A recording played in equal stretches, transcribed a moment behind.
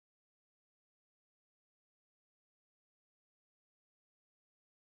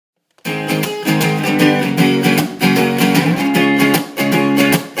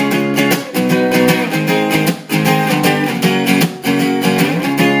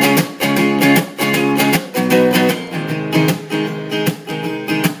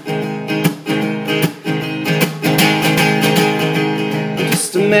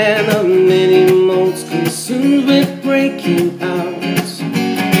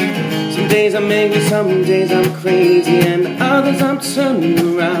days I'm angry, some days I'm crazy, and others I'm turning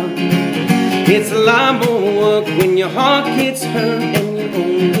around. It's a lot more work when your heart gets hurt and you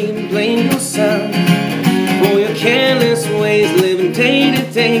only blame yourself for your careless ways, living day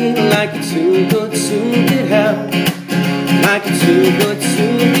to day like you're too good to get help, like you're too good to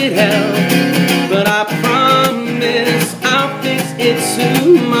get help. But I promise I'll fix it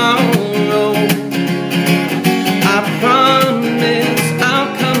tomorrow. I promise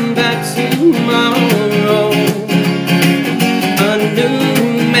I'll come back tomorrow. A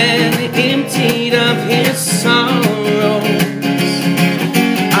new man emptied of his sorrows.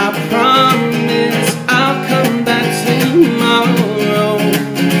 I promise I'll come back tomorrow.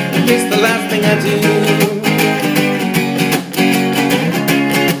 It's the last thing I do.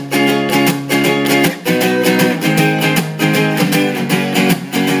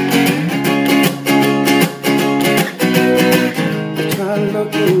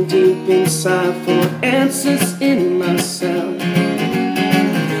 Looking deep inside for answers in myself.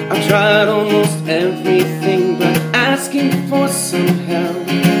 I've tried almost everything but asking for some help.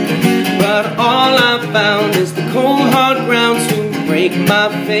 But all I've found is the cold hard ground to break my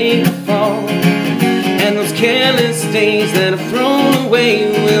faith and fall. And those careless days that I've thrown away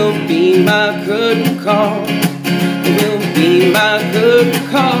will be my curtain call. Will be my curtain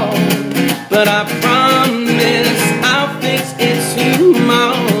call. But I promise I'll fix it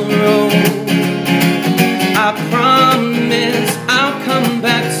tomorrow. I promise I'll come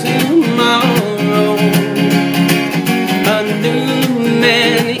back tomorrow. A new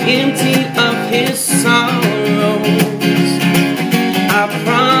man emptied of his sorrows. I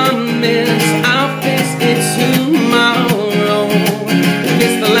promise I'll fix it tomorrow. If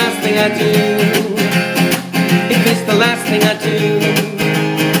it's the last thing I do, if it's the last thing I do,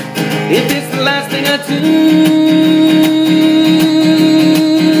 if it's the last thing I do.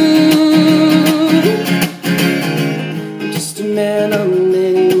 I'm just a man on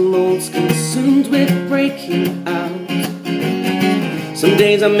many molds, consumed with breaking out. Some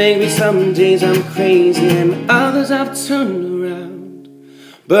days I'm angry, some days I'm crazy, and others I've turned around.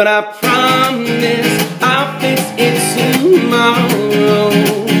 But I promise I'll fix it tomorrow.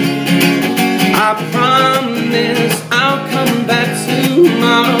 I promise I'll come back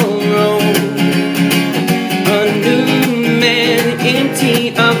tomorrow. A new man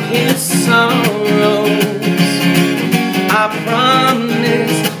empty of his sorrow.